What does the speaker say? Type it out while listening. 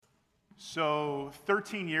So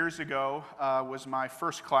 13 years ago was my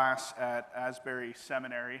first class at Asbury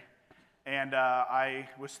Seminary, and I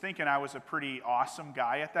was thinking I was a pretty awesome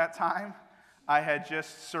guy at that time. I had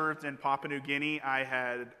just served in Papua New Guinea. I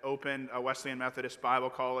had opened a Wesleyan Methodist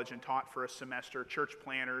Bible College and taught for a semester, church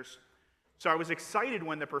planners. So I was excited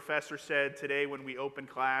when the professor said, today when we open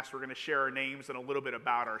class, we're going to share our names and a little bit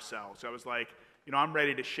about ourselves. I was like, I'm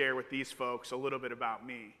ready to share with these folks a little bit about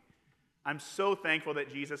me. I'm so thankful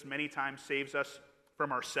that Jesus many times saves us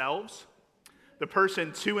from ourselves. The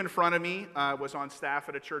person two in front of me was on staff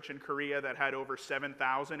at a church in Korea that had over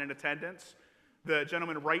 7,000 in attendance. The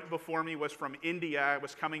gentleman right before me was from India,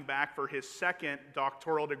 was coming back for his second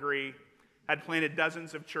doctoral degree, had planted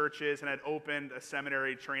dozens of churches, and had opened a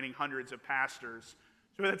seminary training hundreds of pastors.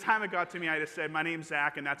 So by the time it got to me, I just said, my name's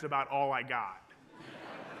Zach, and that's about all I got.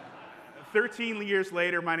 13 years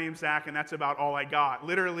later, my name's Zach, and that's about all I got.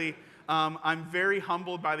 Literally, I'm very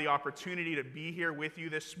humbled by the opportunity to be here with you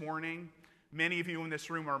this morning. Many of you in this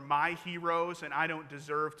room are my heroes, and I don't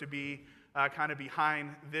deserve to be kind of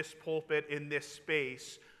behind this pulpit in this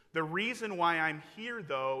space. The reason why I'm here,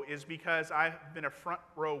 though, is because I've been a front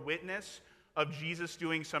row witness of Jesus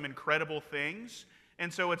doing some incredible things.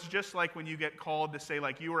 And so it's just like when you get called to say,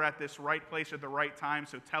 like, you were at this right place at the right time,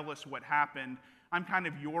 so tell us what happened. I'm kind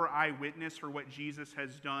of your eyewitness for what Jesus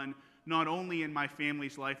has done, not only in my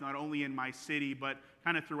family's life, not only in my city, but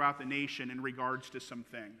kind of throughout the nation in regards to some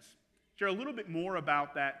things. Share a little bit more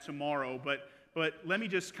about that tomorrow, but let me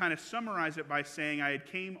just kind of summarize it by saying I had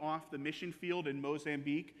came off the mission field in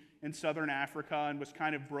Mozambique in southern Africa and was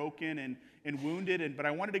kind of broken and wounded, but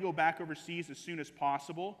I wanted to go back overseas as soon as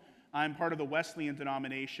possible. I'm part of the Wesleyan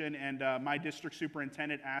denomination, and my district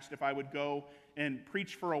superintendent asked if I would go and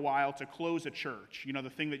preach for a while to close a church. The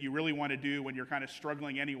thing that you really want to do when you're kind of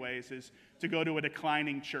struggling anyways is to go to a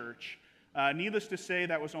declining church. Needless to say,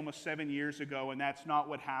 that was almost 7 years ago, and that's not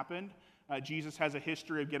what happened. Jesus has a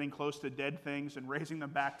history of getting close to dead things and raising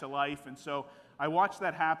them back to life, and so I watched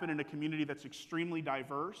that happen in a community that's extremely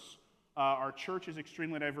diverse. Our church is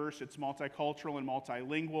extremely diverse. It's multicultural and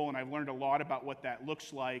multilingual, and I've learned a lot about what that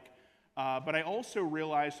looks like. But I also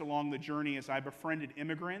realized along the journey as I befriended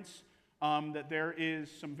immigrants that there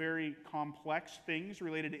is some very complex things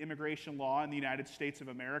related to immigration law in the United States of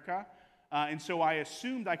America. And so I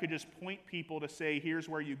assumed I could just point people to say, here's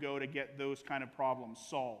where you go to get those kind of problems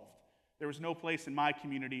solved. There was no place in my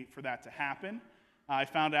community for that to happen. I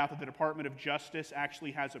found out that the Department of Justice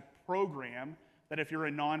actually has a program that if you're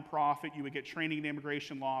a nonprofit, you would get training in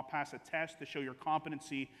immigration law, pass a test to show your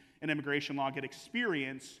competency in immigration law, get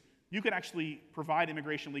experience. You could actually provide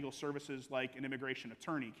immigration legal services like an immigration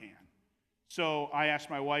attorney can. So I asked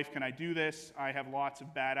my wife, can I do this? I have lots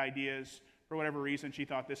of bad ideas. For whatever reason, she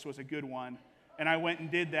thought this was a good one. And I went and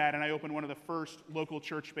did that, and I opened one of the first local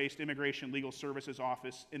church-based immigration legal services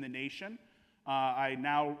office in the nation. I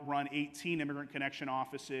now run 18 Immigrant Connection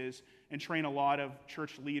offices and train a lot of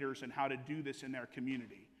church leaders in how to do this in their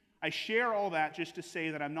community. I share all that just to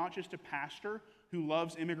say that I'm not just a pastor who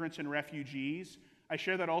loves immigrants and refugees. I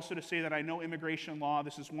share that also to say that I know immigration law.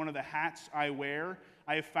 This is one of the hats I wear.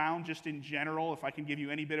 I have found just in general, if I can give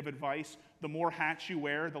you any bit of advice, the more hats you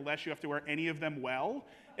wear, the less you have to wear any of them well.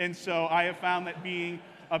 And so I have found that being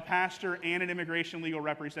a pastor and an immigration legal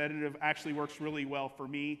representative actually works really well for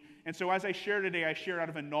me. And so as I share today, I share out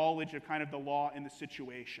of a knowledge of kind of the law and the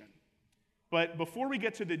situation. But before we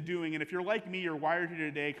get to the doing, and if you're like me, you're wired here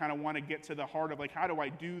today, kind of want to get to the heart of like, how do I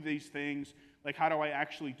do these things? Like, how do I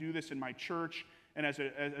actually do this in my church and as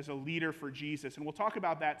a leader for Jesus? And we'll talk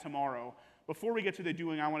about that tomorrow. Before we get to the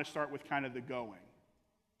doing, I want to start with kind of the going.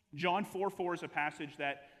 John 4:4 is a passage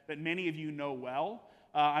that many of you know well.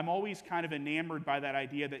 I'm always kind of enamored by that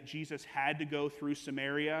idea that Jesus had to go through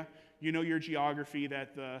Samaria. You know your geography,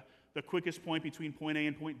 that the quickest point between point A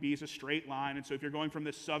and point B is a straight line. And so if you're going from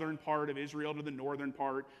the southern part of Israel to the northern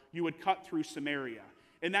part, you would cut through Samaria.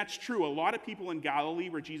 And that's true. A lot of people in Galilee,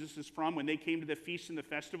 where Jesus is from, when they came to the feasts and the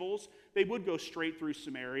festivals, they would go straight through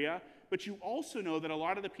Samaria. But you also know that a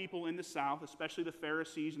lot of the people in the south, especially the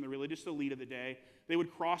Pharisees and the religious elite of the day, they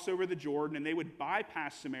would cross over the Jordan and they would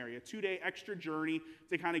bypass Samaria, a 2-day extra journey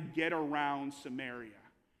to kind of get around Samaria.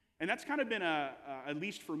 And that's kind of been, at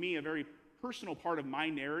least for me, a very personal part of my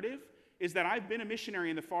narrative, is that I've been a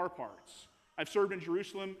missionary in the far parts. I've served in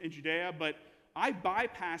Jerusalem, in Judea, but I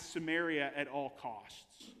bypassed Samaria at all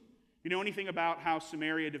costs. You know anything about how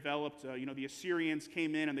Samaria developed? The Assyrians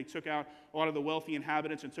came in and they took out a lot of the wealthy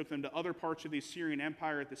inhabitants and took them to other parts of the Assyrian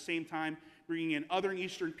Empire at the same time, bringing in other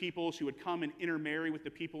Eastern peoples who would come and intermarry with the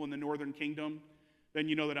people in the northern kingdom. Then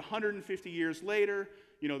you know that 150 years later,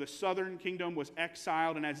 the southern kingdom was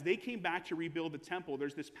exiled, and as they came back to rebuild the temple,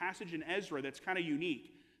 there's this passage in Ezra that's kind of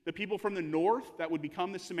unique. The people from the north that would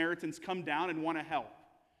become the Samaritans come down and want to help.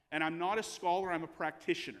 And I'm not a scholar, I'm a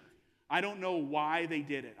practitioner. I don't know why they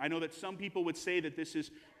did it. I know that some people would say that this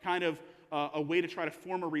is kind of a way to try to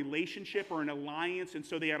form a relationship or an alliance, and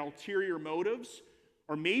so they had ulterior motives.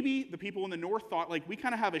 Or maybe the people in the north thought, like, we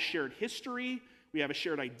kind of have a shared history, we have a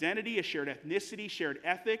shared identity, a shared ethnicity, shared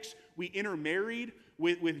ethics. We intermarried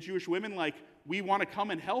with Jewish women, like, we want to come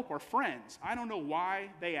and help our friends. I don't know why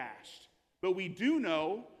they asked. But we do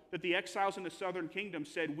know that the exiles in the southern kingdom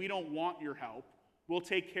said, we don't want your help. We'll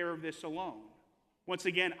take care of this alone. Once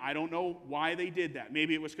again, I don't know why they did that.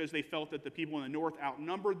 Maybe it was because they felt that the people in the north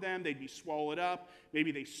outnumbered them. They'd be swallowed up.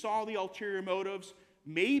 Maybe they saw the ulterior motives.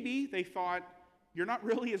 Maybe they thought, you're not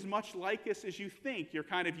really as much like us as you think. You're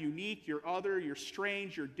kind of unique, you're other, you're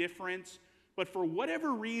strange, you're different. But for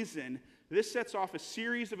whatever reason, this sets off a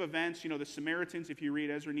series of events. The Samaritans, if you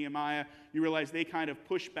read Ezra and Nehemiah, you realize they kind of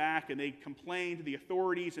push back and they complain to the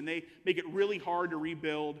authorities and they make it really hard to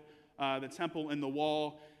rebuild the temple and the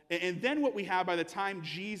wall. And then what we have by the time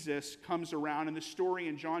Jesus comes around in the story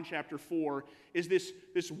in John chapter 4 is this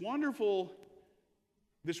wonderful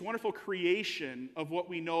creation of what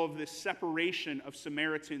we know of this separation of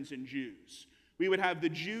Samaritans and Jews. We would have the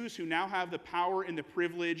Jews who now have the power and the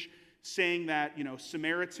privilege saying that,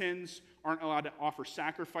 Samaritans aren't allowed to offer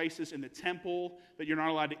sacrifices in the temple, that you're not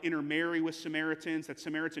allowed to intermarry with Samaritans, that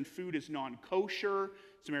Samaritan food is non-kosher,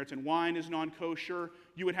 Samaritan wine is non-kosher.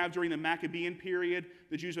 You would have during the Maccabean period,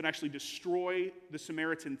 the Jews would actually destroy the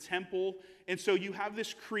Samaritan temple. And so you have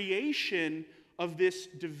this creation of this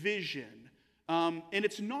division. And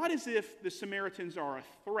it's not as if the Samaritans are a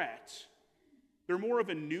threat. They're more of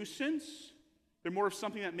a nuisance. They're more of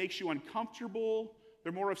something that makes you uncomfortable.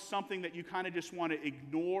 They're more of something that you kind of just want to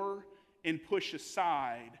ignore and push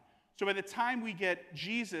aside. So by the time we get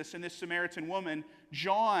Jesus and this Samaritan woman,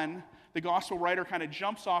 John, the gospel writer, kind of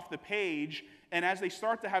jumps off the page, and as they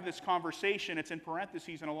start to have this conversation, it's in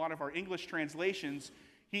parentheses in a lot of our English translations,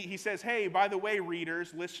 he says, hey, by the way,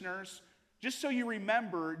 readers, listeners, just so you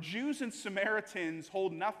remember, Jews and Samaritans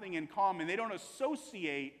hold nothing in common. They don't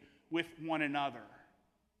associate with one another.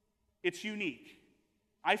 It's unique.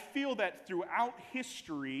 I feel that throughout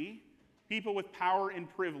history, people with power and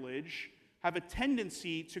privilege have a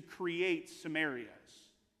tendency to create Samarias.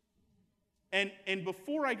 And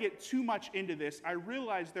before I get too much into this, I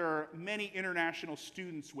realize there are many international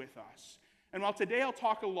students with us. And while today I'll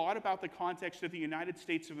talk a lot about the context of the United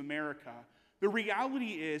States of America, the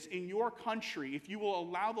reality is, in your country, if you will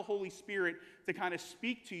allow the Holy Spirit to kind of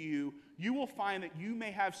speak to you, you will find that you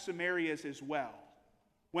may have Samarias as well.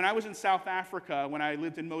 When I was in South Africa, when I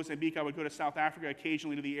lived in Mozambique, I would go to South Africa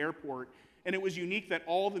occasionally to the airport, and it was unique that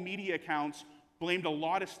all the media accounts blamed a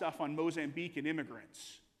lot of stuff on Mozambican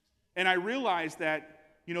immigrants. And I realized that,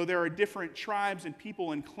 there are different tribes and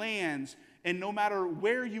people and clans, and no matter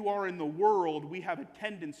where you are in the world, we have a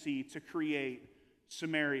tendency to create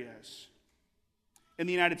Samarias. In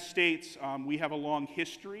the United States, we have a long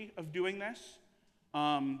history of doing this.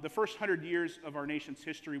 The first 100 years of our nation's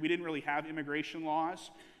history, we didn't really have immigration laws.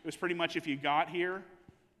 It was pretty much if you got here,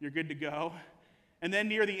 you're good to go. And then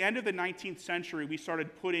near the end of the 19th century, we started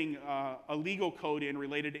putting a legal code in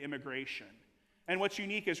related to immigration. And what's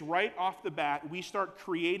unique is right off the bat, we start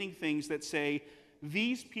creating things that say,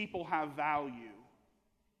 these people have value,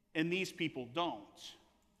 and these people don't.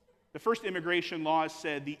 The first immigration laws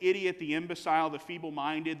said the idiot, the imbecile, the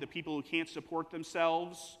feeble-minded, the people who can't support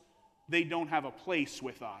themselves, they don't have a place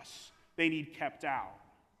with us. They need kept out.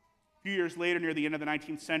 A few years later, near the end of the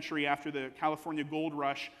 19th century, after the California gold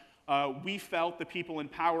rush, we felt, the people in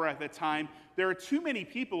power at that time, there are too many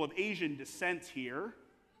people of Asian descent here,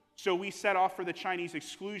 so we set off for the Chinese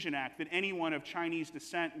Exclusion Act, that anyone of Chinese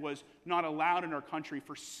descent was not allowed in our country.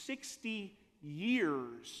 For 60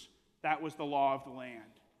 years, that was the law of the land.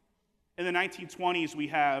 In the 1920s, we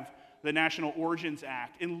have the National Origins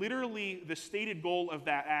Act, and literally the stated goal of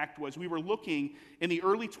that act was we were looking in the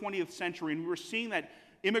early 20th century, and we were seeing that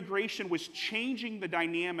immigration was changing the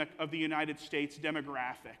dynamic of the United States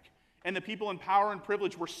demographic. And the people in power and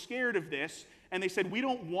privilege were scared of this, and they said, we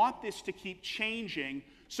don't want this to keep changing,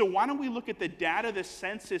 so why don't we look at the data the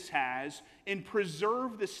census has and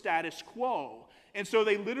preserve the status quo? And so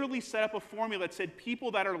they literally set up a formula that said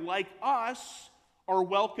people that are like us are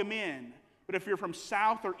welcome in. But if you're from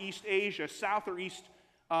South or East Asia, South or East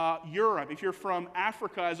Europe, if you're from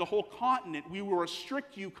Africa as a whole continent, we will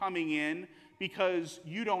restrict you coming in because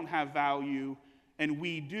you don't have value and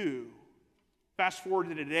we do. Fast forward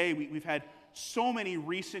to today, we've had so many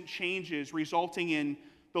recent changes resulting in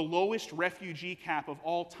the lowest refugee cap of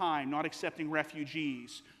all time, not accepting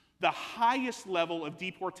refugees, the highest level of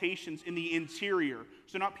deportations in the interior.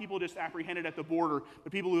 So not people just apprehended at the border,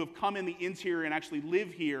 but people who have come in the interior and actually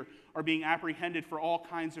live here are being apprehended for all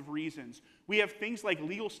kinds of reasons. We have things like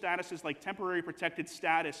legal statuses, like temporary protected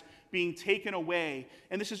status, being taken away.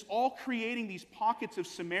 And this is all creating these pockets of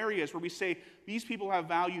Samarias where we say, these people have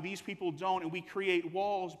value, these people don't, and we create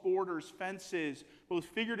walls, borders, fences, both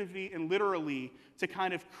figuratively and literally, to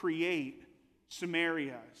kind of create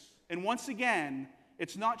Samarias. And once again,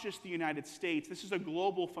 it's not just the United States. This is a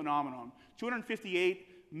global phenomenon.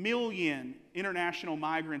 258 million international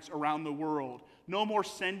migrants around the world. No more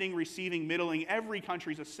sending, receiving, middling. Every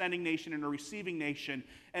country is a sending nation and a receiving nation.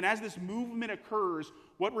 And as this movement occurs,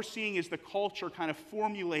 what we're seeing is the culture kind of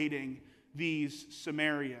formulating these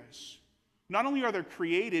Samarias. Not only are they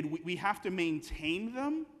created, we have to maintain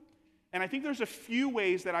them. And I think there's a few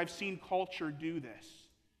ways that I've seen culture do this.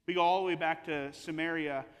 We go all the way back to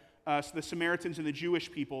Samaria, the Samaritans and the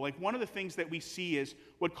Jewish people. Like, one of the things that we see is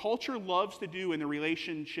what culture loves to do in the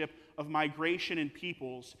relationship of migration and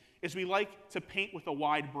peoples is we like to paint with a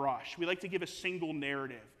wide brush. We like to give a single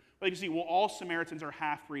narrative. We like to see, well, all Samaritans are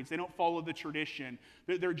half-breeds. They don't follow the tradition.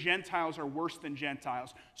 Their Gentiles are worse than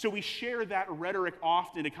Gentiles. So we share that rhetoric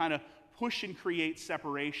often to kind of push and create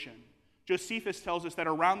separation. Josephus tells us that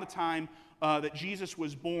around the time that Jesus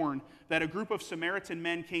was born, that a group of Samaritan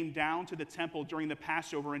men came down to the temple during the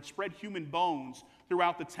Passover and spread human bones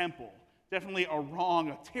throughout the temple. Definitely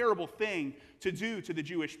a terrible thing to do to the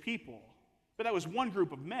Jewish people. But that was one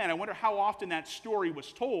group of men. I wonder how often that story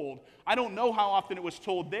was told. I don't know how often it was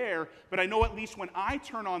told there, but I know at least when I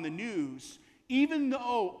turn on the news, even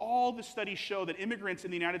though all the studies show that immigrants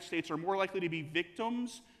in the United States are more likely to be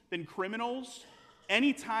victims than criminals,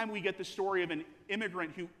 anytime we get the story of an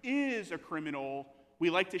immigrant who is a criminal,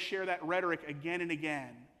 we like to share that rhetoric again and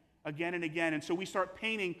again. And so we start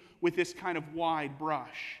painting with this kind of wide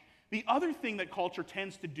brush. The other thing that culture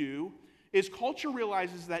tends to do is culture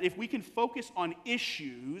realizes that if we can focus on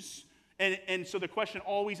issues, and so the question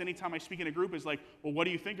always, anytime I speak in a group, is like, well, what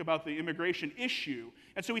do you think about the immigration issue?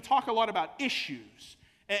 And so we talk a lot about issues.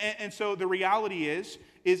 And so the reality is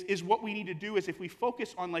what we need to do is if we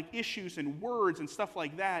focus on like issues and words and stuff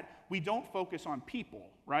like that, we don't focus on people,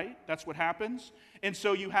 right? That's what happens. And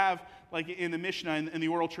so you have, like in the Mishnah, in the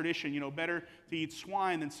oral tradition, better to eat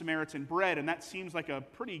swine than Samaritan bread. And that seems like a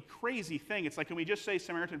pretty crazy thing. It's like, can we just say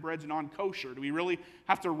Samaritan bread's non-kosher? Do we really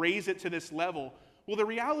have to raise it to this level? Well, the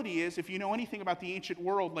reality is, if you know anything about the ancient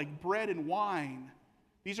world, like bread and wine,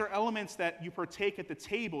 these are elements that you partake at the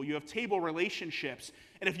table. You have table relationships.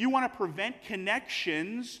 And if you want to prevent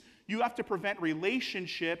connections, you have to prevent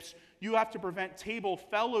relationships. You have to prevent table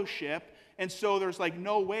fellowship. And so there's like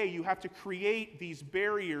no way. You have to create these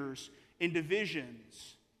barriers and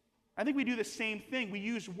divisions. I think we do the same thing. We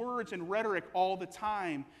use words and rhetoric all the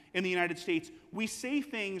time in the United States. We say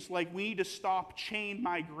things like we need to stop chain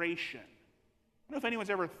migration. I don't know if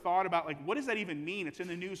anyone's ever thought about, like, what does that even mean? It's in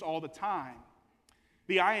the news all the time.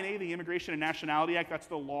 The INA, the Immigration and Nationality Act, that's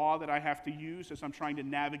the law that I have to use as I'm trying to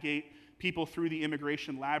navigate people through the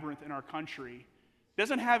immigration labyrinth in our country. It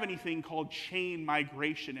doesn't have anything called chain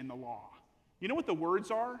migration in the law. You know what the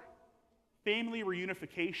words are? Family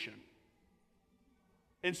reunification.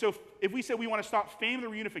 And so if we say we want to stop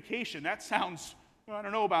family reunification, that sounds, I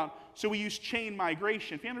don't know about, so we use chain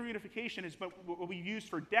migration. Family reunification is what we've used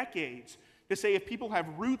for decades to say if people have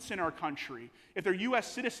roots in our country, if they're U.S.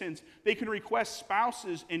 citizens, they can request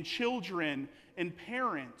spouses and children and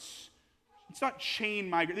parents. It's not chain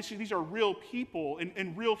migration. These are real people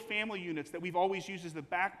and real family units that we've always used as the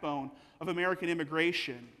backbone of American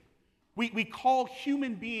immigration. We call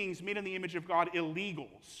human beings made in the image of God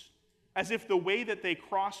illegals, as if the way that they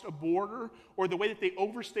crossed a border or the way that they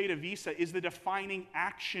overstayed a visa is the defining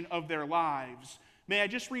action of their lives. May I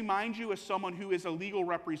just remind you, as someone who is a legal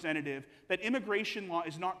representative, that immigration law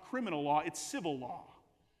is not criminal law, it's civil law.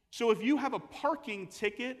 So if you have a parking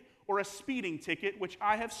ticket or a speeding ticket, which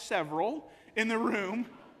I have several in the room,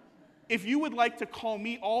 if you would like to call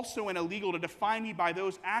me also an illegal to define me by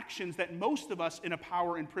those actions that most of us in a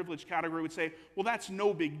power and privilege category would say, well, that's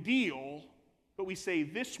no big deal, but we say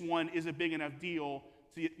this one is a big enough deal,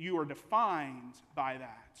 so you are defined by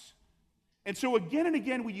that. And so again and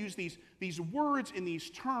again we use these words in these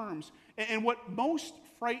terms, and what most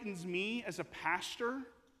frightens me as a pastor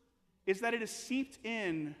is that it is seeped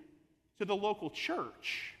in to the local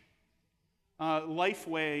church.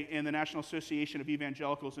 Lifeway and the National Association of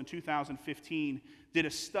Evangelicals in 2015 did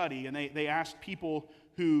a study, and they asked people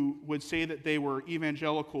who would say that they were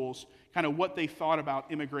evangelicals kind of what they thought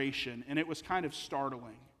about immigration, and it was kind of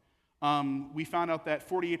startling. We found out that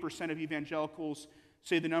 48% of evangelicals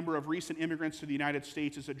say the number of recent immigrants to the United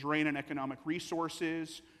States is a drain on economic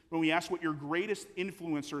resources. When we ask what your greatest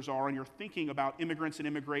influencers are and you're thinking about immigrants and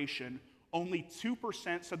immigration, only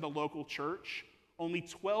 2% said the local church, only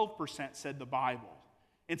 12% said the Bible.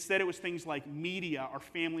 Instead, it was things like media or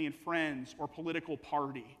family and friends or political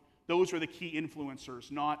party. Those are the key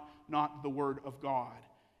influencers, not the Word of God.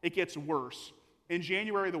 It gets worse. In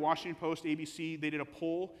January, the Washington Post, ABC, they did a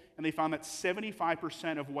poll, and they found that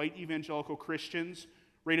 75% of white evangelical Christians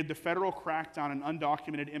rated the federal crackdown on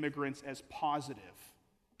undocumented immigrants as positive.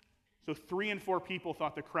 So 3 in 4 people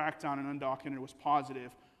thought the crackdown on undocumented was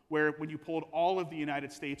positive, where when you polled all of the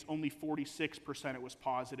United States, only 46% it was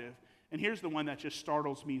positive. And here's the one that just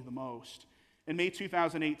startles me the most. In May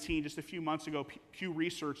 2018, just a few months ago, Pew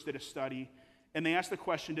Research did a study, and they asked the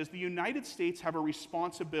question, does the United States have a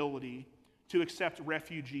responsibility to accept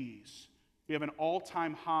refugees? We have an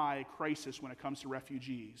all-time high crisis when it comes to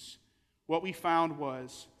refugees. What we found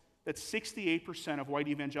was that 68% of white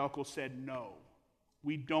evangelicals said no.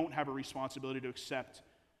 We don't have a responsibility to accept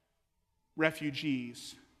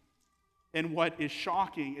refugees. And what is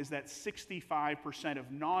shocking is that 65%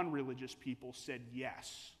 of non-religious people said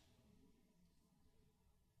yes.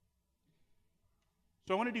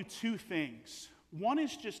 So I want to do 2 things. One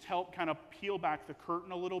is just help kind of peel back the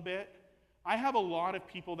curtain a little bit. I have a lot of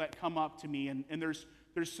people that come up to me, and there's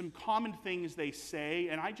some common things they say,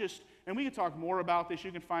 and we can talk more about this.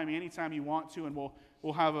 You can find me anytime you want to, and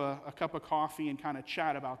we'll have a cup of coffee and kind of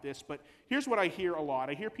chat about this. But here's what I hear a lot.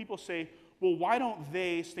 I hear people say, well, why don't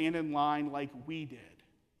they stand in line like we did?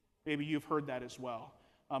 Maybe you've heard that as well.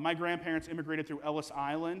 My grandparents immigrated through Ellis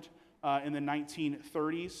Island in the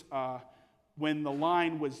 1930s. When the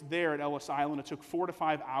line was there at Ellis Island, it took 4 to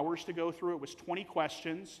 5 hours to go through. It was 20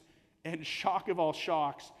 questions, and shock of all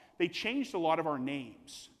shocks, they changed a lot of our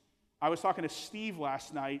names. I was talking to Steve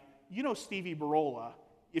last night. You know Stevie Barola.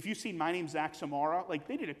 If you've seen My Name's Zach Samara,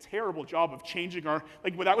 they did a terrible job of changing our,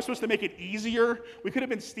 when that was supposed to make it easier, we could have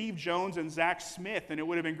been Steve Jones and Zach Smith, and it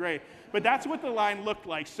would have been great. But that's what the line looked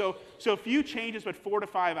like. So a few changes, but 4 to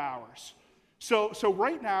 5 hours. So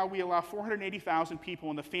right now, we allow 480,000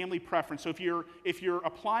 people in the family preference. So if you're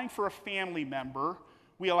applying for a family member,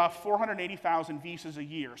 we allow 480,000 visas a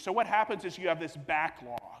year. So what happens is you have this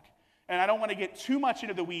backlog. And I don't want to get too much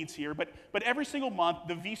into the weeds here, but every single month,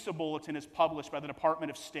 the visa bulletin is published by the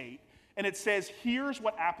Department of State, and it says, here's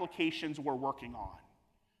what applications we're working on.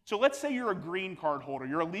 So let's say you're a green card holder,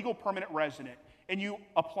 you're a legal permanent resident, and you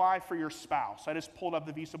apply for your spouse. I just pulled up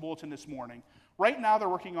the visa bulletin this morning. Right now, they're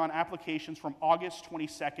working on applications from August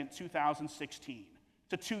 22nd, 2016.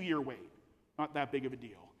 It's a 2-year wait. Not that big of a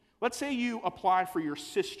deal. Let's say you apply for your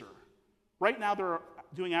sister. Right now, they're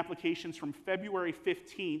doing applications from February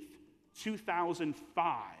 15th,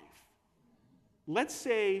 2005. Let's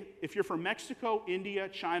say if you're from Mexico, India,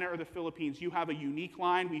 China, or the Philippines, you have a unique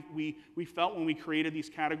line. We felt when we created these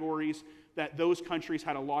categories that those countries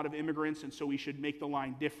had a lot of immigrants, and so we should make the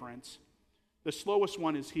line different. The slowest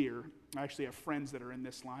one is here. I actually have friends that are in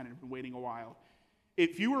this line and have been waiting a while.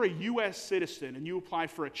 If you were a U.S. citizen and you apply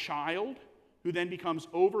for a child who then becomes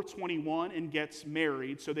over 21 and gets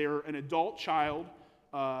married, so they're an adult child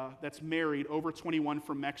that's married over 21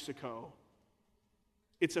 from Mexico,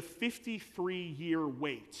 it's a 53-year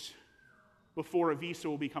wait before a visa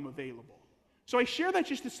will become available. So I share that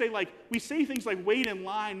just to say, we say things like wait in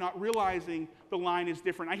line, not realizing the line is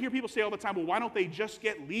different. I hear people say all the time, well, why don't they just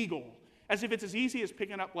get legal? As if it's as easy as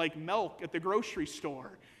picking up milk at the grocery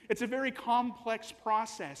store. It's a very complex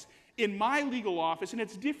process. In my legal office, and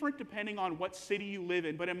it's different depending on what city you live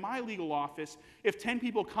in, but in my legal office, if 10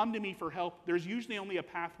 people come to me for help, there's usually only a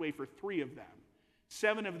pathway for 3 of them.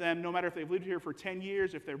 7 of them, no matter if they've lived here for 10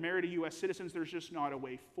 years, if they're married to U.S. citizens, there's just not a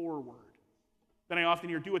way forward. Then I often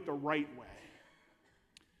hear, do it the right way.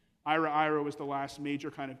 IRA was the last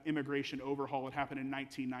major kind of immigration overhaul. It happened in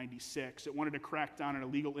 1996. It wanted to crack down on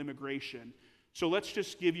illegal immigration. So let's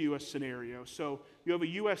just give you a scenario. So you have a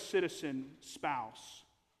U.S. citizen spouse,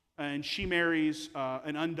 and she marries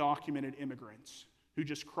an undocumented immigrant who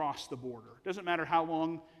just crossed the border. Doesn't matter how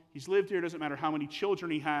long he's lived here, doesn't matter how many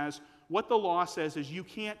children he has. What the law says is you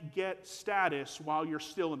can't get status while you're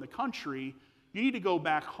still in the country. You need to go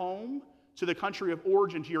back home to the country of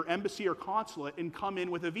origin, to your embassy or consulate, and come in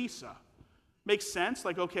with a visa. Makes sense?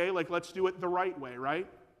 Let's do it the right way, right?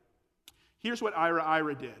 Here's what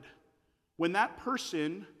IRA did. When that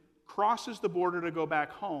person crosses the border to go back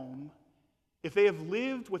home, if they have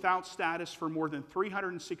lived without status for more than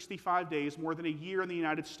 365 days, more than a year in the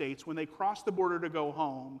United States, when they cross the border to go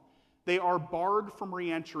home, they are barred from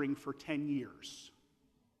re-entering for 10 years.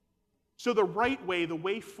 So the right way, the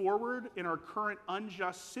way forward in our current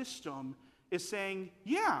unjust system is saying,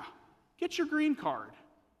 yeah, get your green card,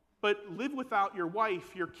 but live without your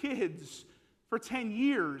wife, your kids, for 10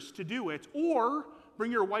 years to do it, or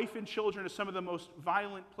bring your wife and children to some of the most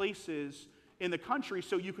violent places in the country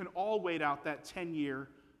so you can all wait out that 10-year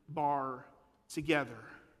bar together.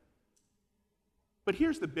 But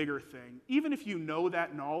here's the bigger thing. Even if you know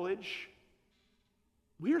that knowledge,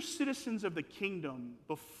 we are citizens of the kingdom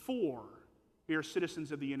before we are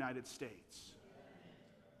citizens of the United States.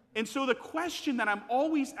 And so the question that I'm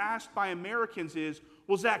always asked by Americans is,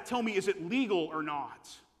 well, Zach, tell me, is it legal or not?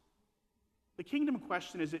 The kingdom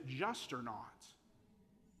question, is it just or not?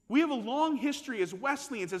 We have a long history as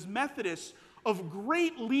Wesleyans, as Methodists, of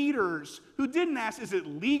great leaders who didn't ask, is it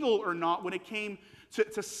legal or not, when it came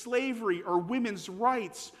to slavery or women's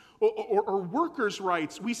rights or workers'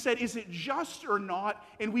 rights. We said, is it just or not?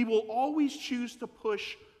 And we will always choose to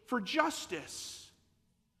push for justice.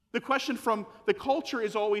 The question from the culture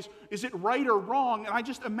is always, is it right or wrong? And I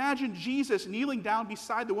just imagine Jesus kneeling down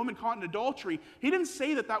beside the woman caught in adultery. He didn't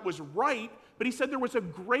say that that was right, but he said there was a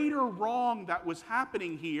greater wrong that was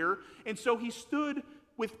happening here. And so he stood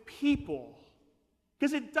with people.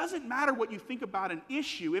 Because it doesn't matter what you think about an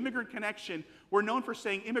issue. Immigrant Connection, we're known for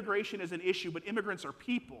saying immigration is an issue, but immigrants are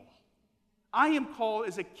people. I am called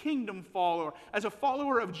as a kingdom follower, as a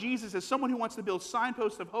follower of Jesus, as someone who wants to build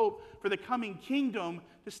signposts of hope for the coming kingdom,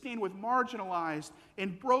 to stand with marginalized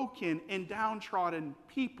and broken and downtrodden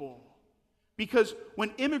people. Because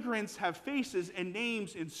when immigrants have faces and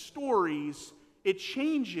names and stories, it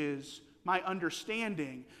changes my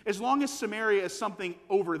understanding. As long as Samaria is something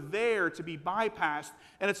over there to be bypassed,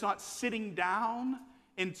 and it's not sitting down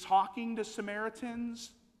and talking to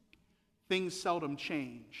Samaritans, things seldom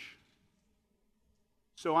change.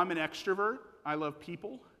 So I'm an extrovert. I love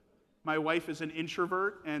people. My wife is an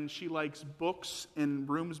introvert, and she likes books and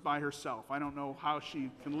rooms by herself. I don't know how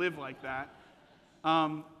she can live like that.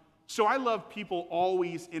 So I love people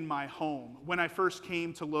always in my home. When I first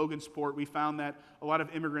came to Logansport, we found that a lot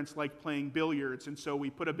of immigrants like playing billiards, and so we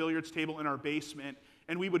put a billiards table in our basement,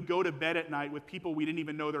 and we would go to bed at night with people we didn't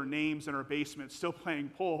even know their names in our basement, still playing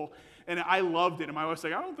pool, and I loved it. And my wife was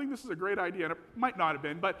like, I don't think this is a great idea, and it might not have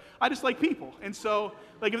been, but I just like people. And so,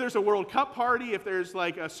 like, if there's a World Cup party, if there's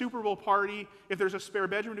like a Super Bowl party, if there's a spare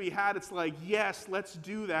bedroom to be had, it's like, yes, let's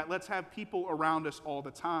do that. Let's have people around us all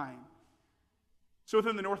the time. So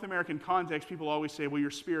within the North American context, people always say, well,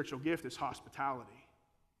 your spiritual gift is hospitality.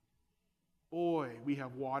 Boy, we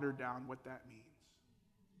have watered down what that means.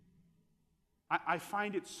 I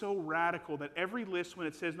find it so radical that every list, when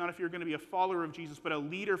it says not if you're going to be a follower of Jesus, but a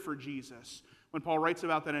leader for Jesus, when Paul writes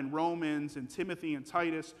about that in Romans and Timothy and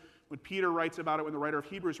Titus, when Peter writes about it, when the writer of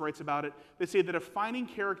Hebrews writes about it, they say that a defining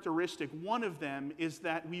characteristic, one of them, is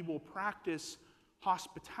that we will practice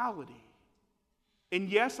hospitality. And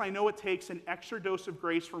yes, I know it takes an extra dose of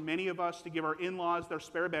grace for many of us to give our in-laws their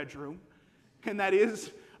spare bedroom, and that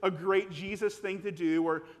is a great Jesus thing to do,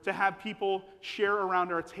 or to have people share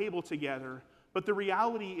around our table together. But the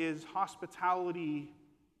reality is, hospitality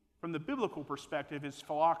from the biblical perspective is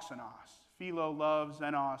philoxenos. Philo, love,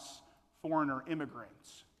 xenos, foreigner,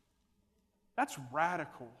 immigrants. That's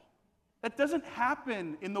radical. That doesn't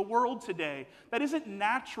happen in the world today. That isn't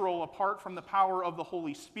natural apart from the power of the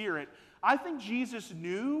Holy Spirit. I think Jesus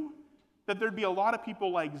knew that there'd be a lot of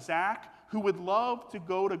people like Zach who would love to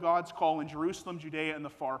go to God's call in Jerusalem, Judea, and the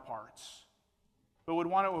far parts, but would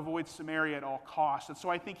want to avoid Samaria at all costs. And so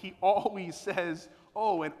I think he always says,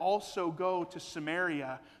 oh, and also go to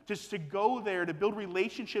Samaria, just to go there, to build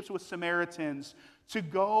relationships with Samaritans, to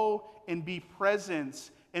go and be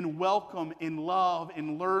present and welcome and love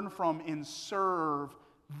and learn from and serve.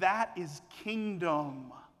 That is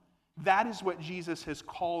kingdom. That is what Jesus has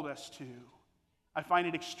called us to. I find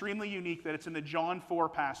it extremely unique that it's in the John 4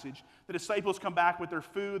 passage. The disciples come back with their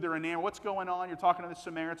food, they're enamored. What's going on? You're talking to the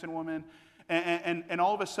Samaritan woman. And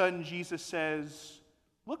all of a sudden, Jesus says,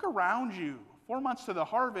 look around you. 4 months to the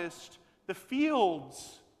harvest, the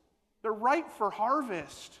fields, they're ripe for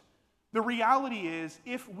harvest. The reality is,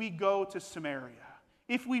 if we go to Samaria,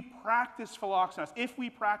 if we practice philoxenos, if we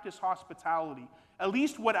practice hospitality, at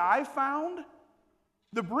least what I found,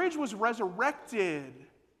 the bridge was resurrected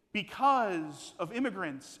because of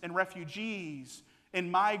immigrants and refugees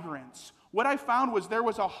and migrants. What I found was there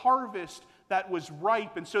was a harvest that was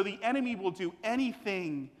ripe, and so the enemy will do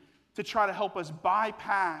anything to try to help us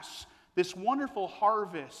bypass this wonderful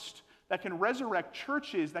harvest that can resurrect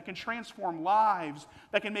churches, that can transform lives,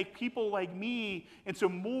 that can make people like me into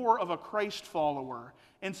more of a Christ follower.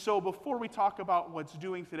 And so before we talk about what's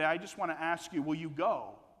doing today, I just want to ask you, will you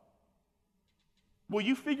go? will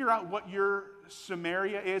you figure out what your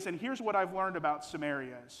Samaria is? And here's what I've learned about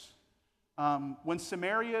Samarias. When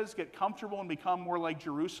Samarias get comfortable and become more like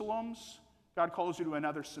Jerusalems, God calls you to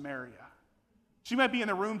another Samaria. So you might be in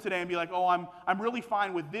the room today and be like, oh, I'm really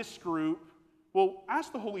fine with this group. Well,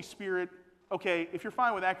 ask the Holy Spirit, okay, if you're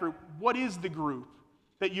fine with that group, what is the group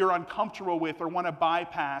that you're uncomfortable with or want to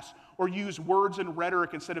bypass or use words and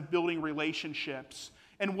rhetoric instead of building relationships?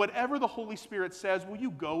 And whatever the Holy Spirit says, will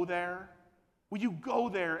you go there? Will you go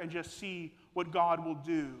there and just see what God will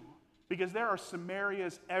do? Because there are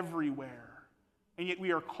Samarias everywhere. And yet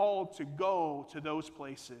we are called to go to those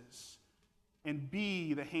places and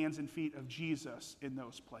be the hands and feet of Jesus in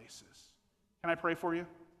those places. Can I pray for you?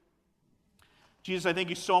 Jesus, I thank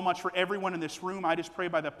you so much for everyone in this room. I just pray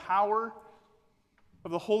by the power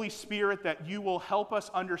of the Holy Spirit that you will help us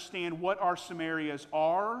understand what our Samarias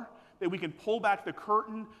are, that we can pull back the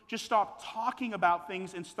curtain, just stop talking about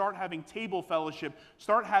things and start having table fellowship,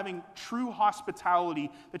 start having true hospitality,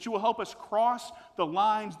 that you will help us cross the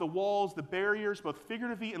lines, the walls, the barriers, both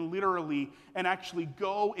figuratively and literally, and actually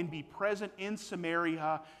go and be present in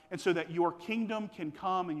Samaria, and so that your kingdom can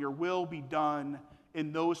come and your will be done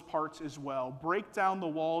in those parts as well. Break down the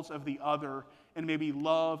walls of the other and maybe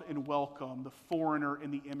love and welcome the foreigner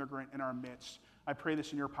and the immigrant in our midst. I pray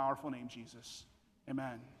this in your powerful name, Jesus.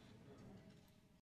 Amen.